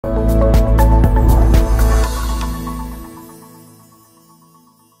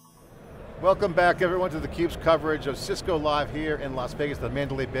Welcome back everyone to theCUBE's coverage of Cisco Live here in Las Vegas, the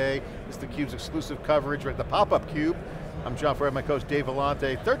Mandalay Bay. This is theCUBE's exclusive coverage at the pop-up CUBE. I'm John Furrier, my co-host Dave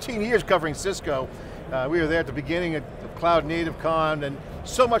Vellante. 13 years covering Cisco. We were there at the beginning of Cloud Native Con, and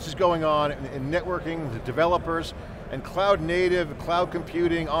so much is going on in networking, the developers, and cloud native, cloud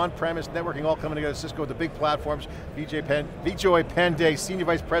computing, on-premise networking, all coming together. Cisco with the big platforms. Vijoy Pandey, Senior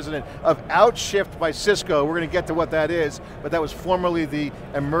Vice President of Outshift by Cisco. We're going to get to what that is, but that was formerly the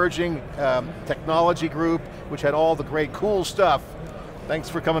emerging technology group, which had all the great cool stuff. Thanks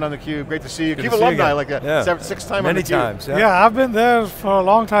for coming on theCUBE, great to see you. CUBE alumni, like a sixth time on theCUBE. Many times, yeah. Yeah, I've been there for a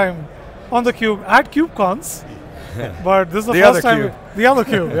long time on theCUBE, at CubeCons. But this is the first time. The other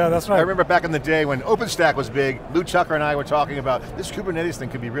CUBE, yeah, that's right. I remember back in the day when OpenStack was big, Lou Tucker and I were talking about this Kubernetes thing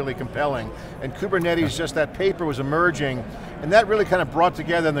could be really compelling. And Kubernetes, just that paper was emerging, and that really kind of brought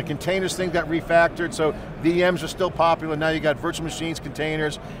together, and the containers thing got refactored, so VMs are still popular, now you got virtual machines,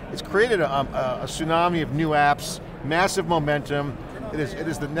 containers. It's created a tsunami of new apps, massive momentum. It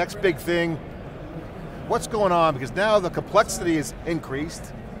is the next big thing. What's going on? Because now the complexity is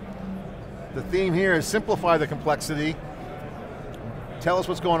increased. The theme here is simplify the complexity. Tell us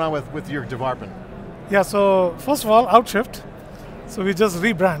what's going on with your department. Yeah, so first of all, Outshift. So we just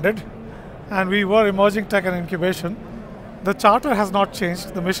rebranded, and we were emerging tech and incubation. The charter has not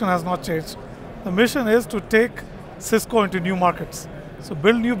changed, the mission has not changed. The mission is to take Cisco into new markets. So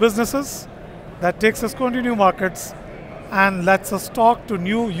build new businesses that take Cisco into new markets and lets us talk to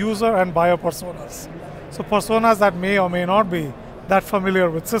new user and buyer personas. So personas that may or may not be that familiar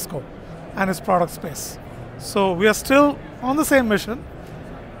with Cisco and its product space. So we are still on the same mission,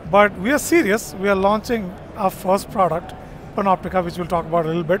 but we are serious. We are launching our first product, Panoptica, which we'll talk about a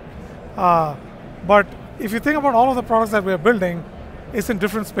little bit. But if you think about all of the products that we are building, it's in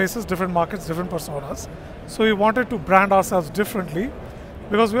different spaces, different markets, different personas. So we wanted to brand ourselves differently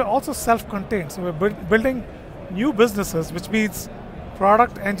because we're also self-contained. So we're building new businesses, which means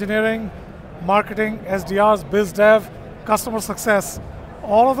product engineering, marketing, SDRs, biz dev, customer success,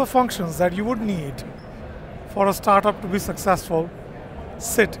 all of the functions that you would need for a startup to be successful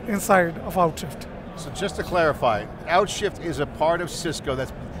sit inside of Outshift. So just to clarify, Outshift is a part of Cisco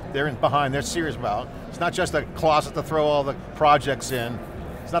they're serious about. It's not just a closet to throw all the projects in.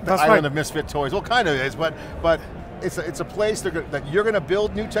 It's not the island of misfit toys. Well, kind of is, but it's a place that you're going to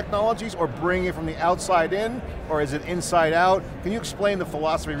build new technologies or bring it from the outside in, or is it inside out? Can you explain the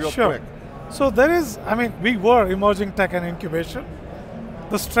philosophy real quick? So there is, we were emerging tech and incubation.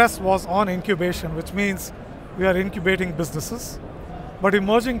 The stress was on incubation, which means we are incubating businesses, but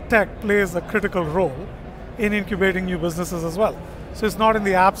emerging tech plays a critical role in incubating new businesses as well. So it's not in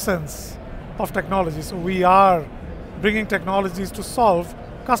the absence of technology. So we are bringing technologies to solve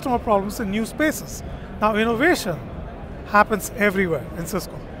customer problems in new spaces. Now innovation happens everywhere in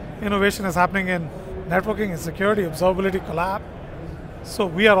Cisco. Innovation is happening in networking, in security, observability, collab. So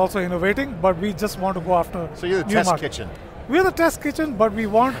we are also innovating, but we just want to go after So you're the test kitchen. We're the test kitchen, but we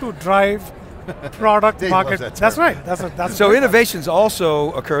want to drive product market. That's right. So innovations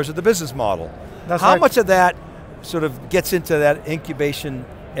also occurs at the business model. How much of that sort of gets into that incubation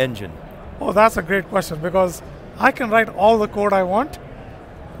engine? Oh, that's a great question, because I can write all the code I want,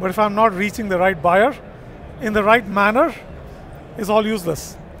 but if I'm not reaching the right buyer in the right manner, it's all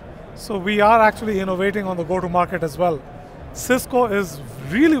useless. So we are actually innovating on the go-to-market as well. Cisco is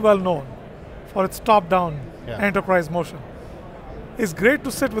really well known for its top-down enterprise motion. It's great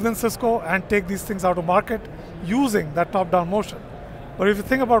to sit within Cisco and take these things out to market using that top-down motion. But if you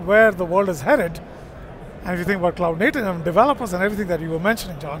think about where the world is headed, and if you think about cloud native and developers and everything that you were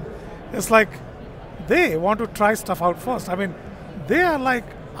mentioning, John, it's like they want to try stuff out first. They are like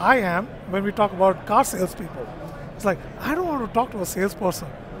I am when we talk about car salespeople. It's like, I don't want to talk to a salesperson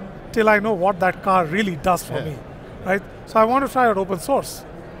till I know what that car really does for me, right? So I want to try out open source.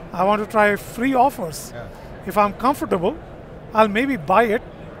 I want to try free offers. If I'm comfortable, I'll maybe buy it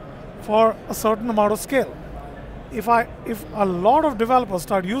for a certain amount of scale. If a lot of developers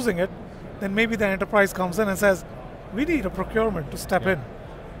start using it, then maybe the enterprise comes in and says, we need a procurement to step in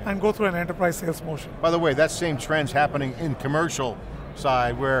and go through an enterprise sales motion. By the way, that same trend's happening in commercial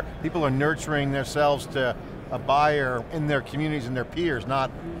side, where people are nurturing themselves to a buyer in their communities and their peers, not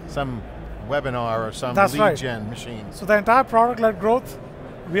some webinar or some lead gen machine. So the entire product-led growth,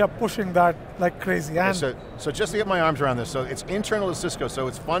 we are pushing that like crazy. And so just to get my arms around this, so it's internal to Cisco, so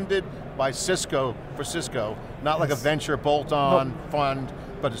it's funded by Cisco for Cisco, not like a venture bolt-on fund,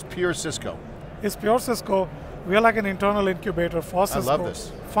 but it's pure Cisco. It's pure Cisco. We are like an internal incubator for Cisco. I love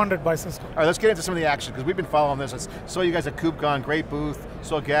this. Funded by Cisco. All right, let's get into some of the action, because we've been following this. I saw you guys at KubeCon, great booth.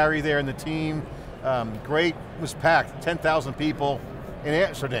 Saw Gary there and the team. Great, it was packed, 10,000 people in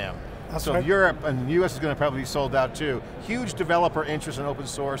Amsterdam. That's so right. Europe and the US is going to probably be sold out too. Huge developer interest in open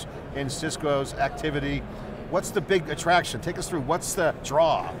source in Cisco's activity. What's the big attraction? Take us through, what's the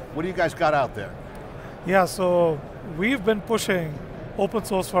draw? What do you guys got out there? Yeah, so we've been pushing open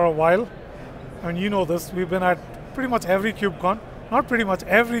source for a while. I mean, you know this, we've been at pretty much every KubeCon, not pretty much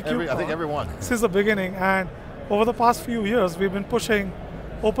every KubeCon. I think every one. Since the beginning, and over the past few years, we've been pushing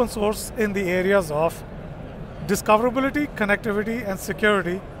open source in the areas of discoverability, connectivity, and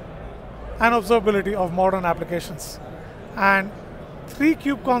security, and observability of modern applications. And 3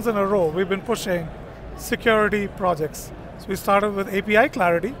 KubeCons in a row, we've been pushing security projects. So we started with API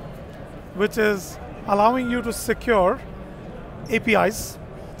clarity, which is allowing you to secure APIs.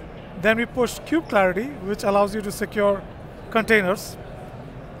 Then we pushed Kube clarity, which allows you to secure containers.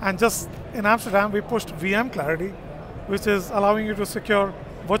 And just in Amsterdam, we pushed VM clarity, which is allowing you to secure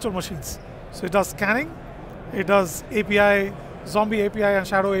virtual machines. So it does scanning, it does API, zombie API and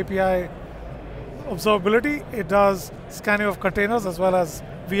shadow API observability, it does scanning of containers as well as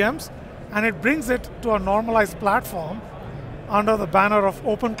VMs, and it brings it to a normalized platform under the banner of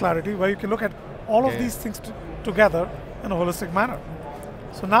open clarity, where you can look at all of these things together in a holistic manner.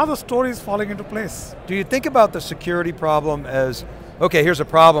 So now the story is falling into place. Do you think about the security problem as, okay, here's a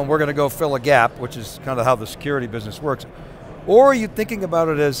problem, we're going to go fill a gap, which is kind of how the security business works, or are you thinking about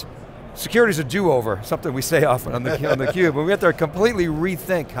it as security is a do-over, something we say often on the CUBE, and we have to completely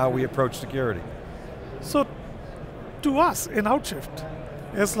rethink how we approach security? So to us in Outshift,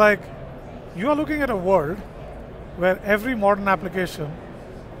 it's like you are looking at a world where every modern application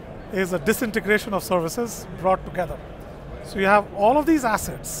is a disintegration of services brought together. So you have all of these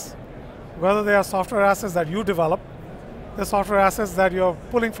assets, whether they are software assets that you develop, the software assets that you're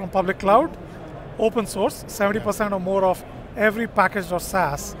pulling from public cloud, open source, 70% or more of every package or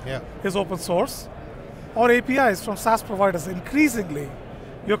SaaS is open source, or APIs from SaaS providers. Increasingly,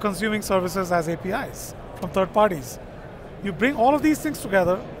 you're consuming services as APIs from third parties. You bring all of these things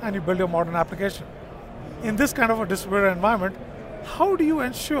together and you build your modern application. In this kind of a distributed environment, how do you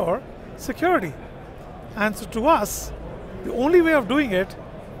ensure security? And so to us, the only way of doing it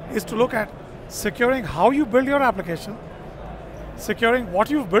is to look at securing how you build your application, securing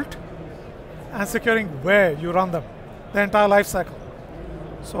what you've built, and securing where you run them, the entire life cycle.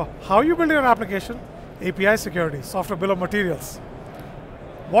 So how you build your application, API security, software bill of materials.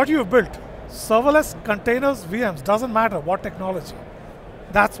 What you've built, serverless, containers, VMs, doesn't matter what technology.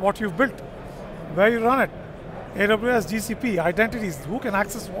 That's what you've built. Where you run it, AWS, GCP, identities, who can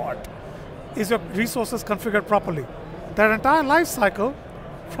access what? Is your resources configured properly? That entire life cycle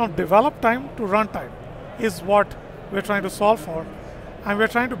from develop time to runtime is what we're trying to solve for, and we're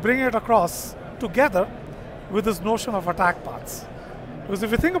trying to bring it across together with this notion of attack paths. Because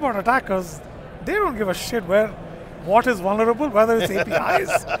if you think about attackers, they don't give a shit what is vulnerable, whether it's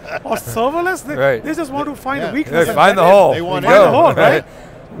APIs or serverless, they just want to find a weakness. Find the hole. They want find the hole, right?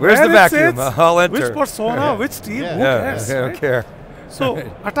 Where's the vacuum? I'll enter. Which persona, which team, who cares? I don't care. So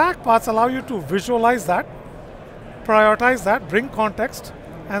attack paths allow you to visualize that, prioritize that, bring context,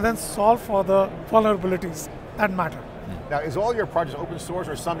 and then solve for the vulnerabilities that matter. Now, is all your projects open source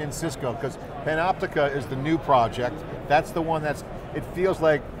or some in Cisco? Because Panoptica is the new project. That's the one it feels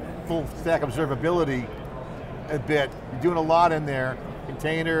like full stack observability a bit. You're doing a lot in there,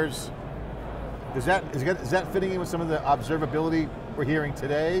 containers. Is that fitting in with some of the observability we're hearing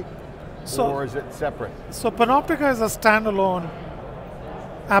today, or is it separate? So Panoptica is a standalone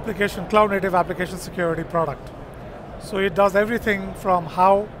application, cloud-native application security product. So it does everything from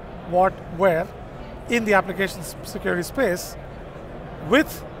how, what, where in the application security space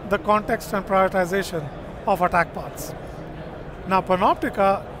with the context and prioritization of attack paths. Now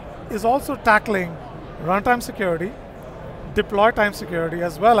Panoptica is also tackling runtime security, deploy time security,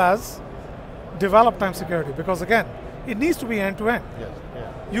 as well as develop time security, because again, it needs to be end-to-end. Yes,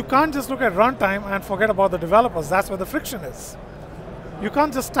 You can't just look at runtime and forget about the developers. That's where the friction is. You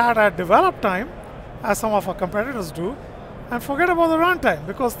can't just start at develop time, as some of our competitors do, and forget about the runtime,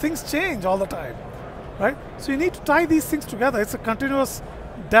 because things change all the time, right? So you need to tie these things together. It's a continuous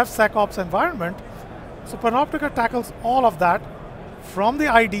DevSecOps environment. So Panoptica tackles all of that, from the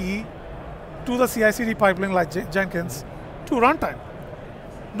IDE to the CI/CD pipeline like Jenkins to runtime.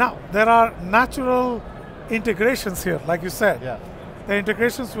 Now, there are natural integrations here, like you said. The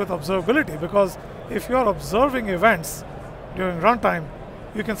integrations with observability, because if you're observing events during runtime,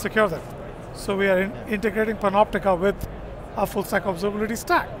 you can secure them. So we are integrating Panoptica with a full stack observability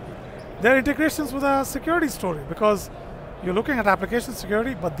stack. There are integrations with a security story, because you're looking at application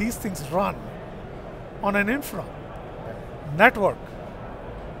security, but these things run on an infra. Network.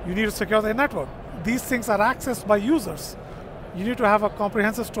 You need to secure the network. These things are accessed by users. you need to have a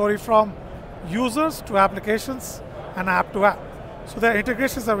comprehensive story from users to applications and app to app. So there are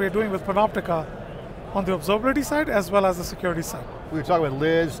integrations that we're doing with Panoptica on the observability side as well as the security side. We were talking with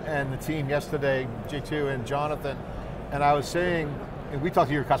Liz and the team yesterday, J2 and Jonathan, and I was saying, and we talk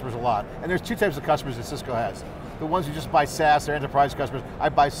to your customers a lot, and there's two types of customers that Cisco has. The ones who just buy SaaS, they're enterprise customers. I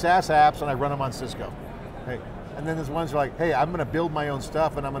buy SaaS apps and I run them on Cisco. Hey. And then there's ones who are like, hey, I'm going to build my own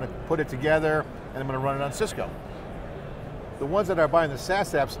stuff and I'm going to put it together and I'm going to run it on Cisco. The ones that are buying the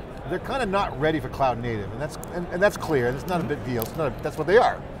SaaS apps, they're kind of not ready for cloud native, and that's clear, and it's not a big deal, that's what they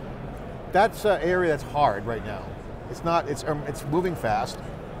are. That's an area that's hard right now. It's moving fast.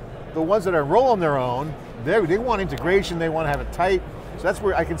 The ones that are rolling their own, they want integration, they want to have it tight, so that's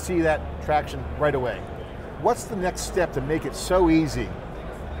where I can see that traction right away. What's the next step to make it so easy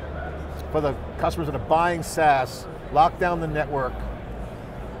for the customers that are buying SaaS, lock down the network?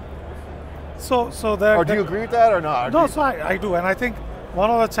 Or do you agree with that or not? No, so I do, and I think one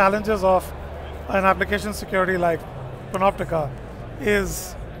of the challenges of an application security like Panoptica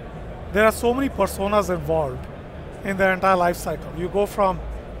is there are so many personas involved in their entire life cycle. You go from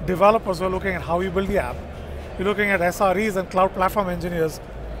developers who are looking at how you build the app, you're looking at SREs and cloud platform engineers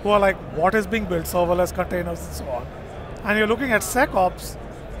who are like, what is being built, serverless containers and so on. And you're looking at SecOps,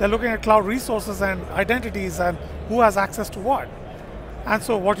 they're looking at cloud resources and identities and who has access to what. And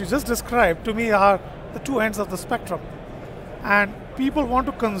so what you just described to me are the two ends of the spectrum. And people want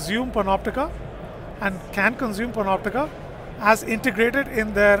to consume Panoptica and can consume Panoptica as integrated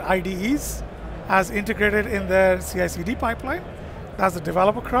in their IDEs, as integrated in their CI/CD pipeline. That's the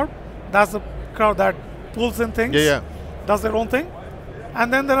developer crowd. That's the crowd that pulls in things, does their own thing.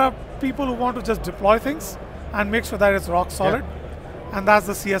 And then there are people who want to just deploy things and make sure that it's rock solid. And that's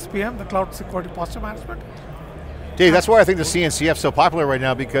the CSPM, the Cloud Security Posture Management. Dave, that's why I think the CNCF is so popular right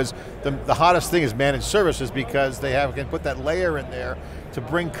now, because the hottest thing is managed services, because they can put that layer in there to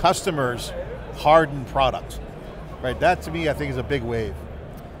bring customers hardened products. Right, that to me I think is a big wave.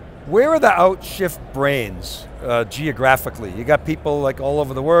 Where are the Outshift brains geographically? You got people like all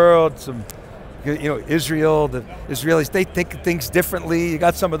over the world, some, Israel, the Israelis, they think things differently. You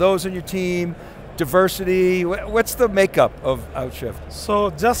got some of those in your team, diversity. What's the makeup of Outshift? So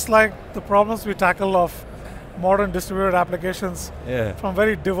just like the problems we tackle of modern distributed applications from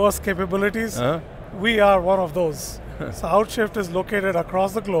very diverse capabilities, we are one of those. So Outshift is located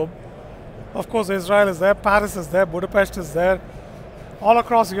across the globe. Of course, Israel is there, Paris is there, Budapest is there, all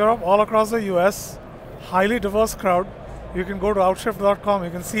across Europe, all across the US, highly diverse crowd. You can go to outshift.com, you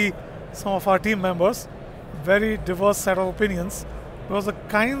can see some of our team members, very diverse set of opinions, because the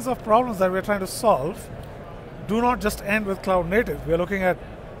kinds of problems that we're trying to solve do not just end with cloud native. We're looking at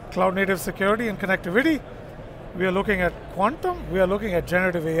cloud native security and connectivity, we are looking at quantum, we are looking at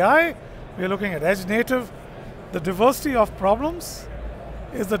generative AI, we are looking at edge native. The diversity of problems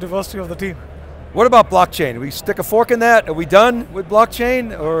is the diversity of the team. What about blockchain? Do we stick a fork in that? Are we done with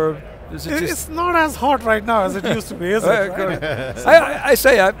blockchain, or is it just... It's not as hot right now as it used to be, is it? Right? I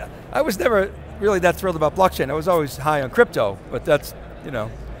say I was never really that thrilled about blockchain. I was always high on crypto, but that's,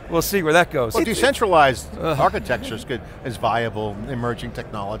 we'll see where that goes. Well, decentralized architecture is viable, emerging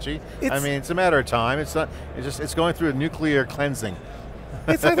technology. I mean, it's a matter of time. It's going through a nuclear cleansing.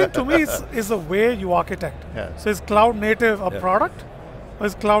 I think to me, it's the way you architect. So is cloud native a product, or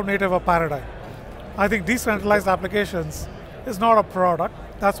is cloud native a paradigm? I think decentralized applications is not a product.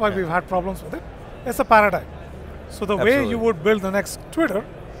 That's why we've had problems with it. It's a paradigm. So the way you would build the next Twitter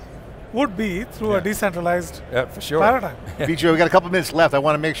would be through a decentralized paradigm. Vijoy, we got a couple minutes left. I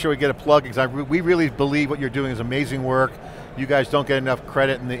want to make sure we get a plug, because we really believe what you're doing is amazing work. You guys don't get enough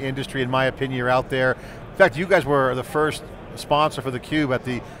credit in the industry. In my opinion, you're out there. In fact, you guys were the first sponsor for theCUBE at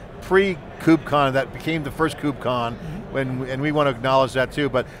the pre-KubeCon that became the first KubeCon, and we want to acknowledge that too,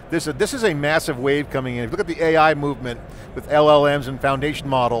 but this is a massive wave coming in. If you look at the AI movement with LLMs and foundation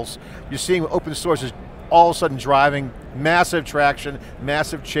models, you're seeing open source is all of a sudden driving massive traction,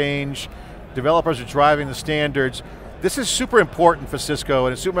 massive change. Developers are driving the standards. This is super important for Cisco,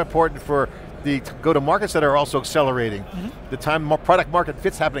 and it's super important for the go-to-markets that are also accelerating. The time product market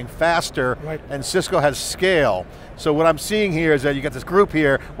fit's happening faster, and Cisco has scale. So what I'm seeing here is that you got this group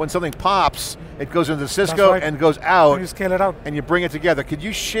here, when something pops, it goes into Cisco and goes out. And you scale it out. And you bring it together. Could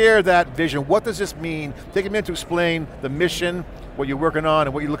you share that vision? What does this mean? Take a minute to explain the mission, what you're working on,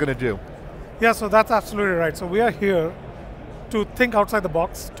 and what you're looking to do. Yeah, so that's absolutely right. So we are here to think outside the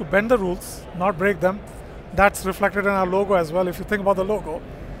box, to bend the rules, not break them. That's reflected in our logo as well. If you think about the logo,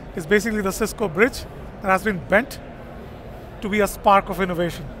 it's basically the Cisco bridge that has been bent to be a spark of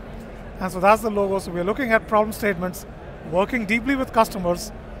innovation. And so that's the logo. So we're looking at problem statements, working deeply with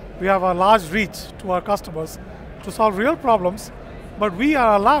customers. We have a large reach to our customers, to solve real problems, but we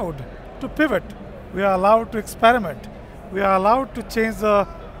are allowed to pivot. We are allowed to experiment. We are allowed to change the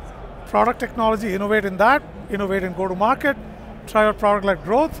product technology, innovate in that, innovate in go-to-market, try out product-led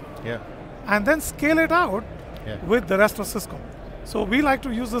growth, and then scale it out with the rest of Cisco. So we like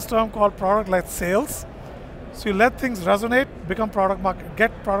to use this term called product-led sales. So you let things resonate, become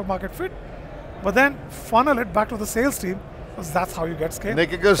get product market fit, but then funnel it back to the sales team, because that's how you get scale. And they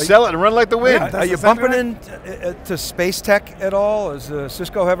can go sell it and run like the wind. Are you bumping into space tech at all? Does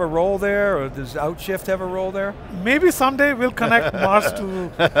Cisco have a role there, or does Outshift have a role there? Maybe someday we'll connect Mars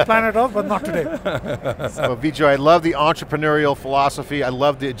to planet Earth, but not today. Well, Vijoy, I love the entrepreneurial philosophy. I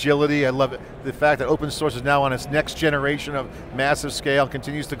love the agility. I love the fact that open source is now on its next generation of massive scale,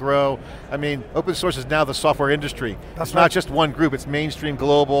 continues to grow. I mean, open source is now the software industry. It's not just one group, it's mainstream,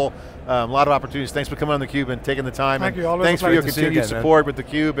 global, a lot of opportunities. Thanks for coming on theCUBE and taking the time. Thank you, always thanks for your continued support with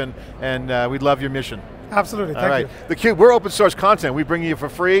theCUBE, and we love your mission. Absolutely, thank you. theCUBE, we're open source content. We bring you for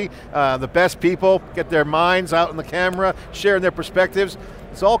free. The best people get their minds out on the camera, sharing their perspectives.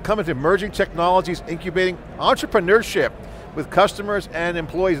 It's all coming to emerging technologies, incubating entrepreneurship with customers and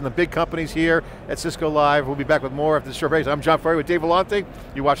employees in the big companies here at Cisco Live. We'll be back with more after this short break. I'm John Furrier with Dave Vellante.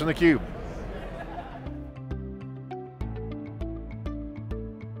 You're watching theCUBE.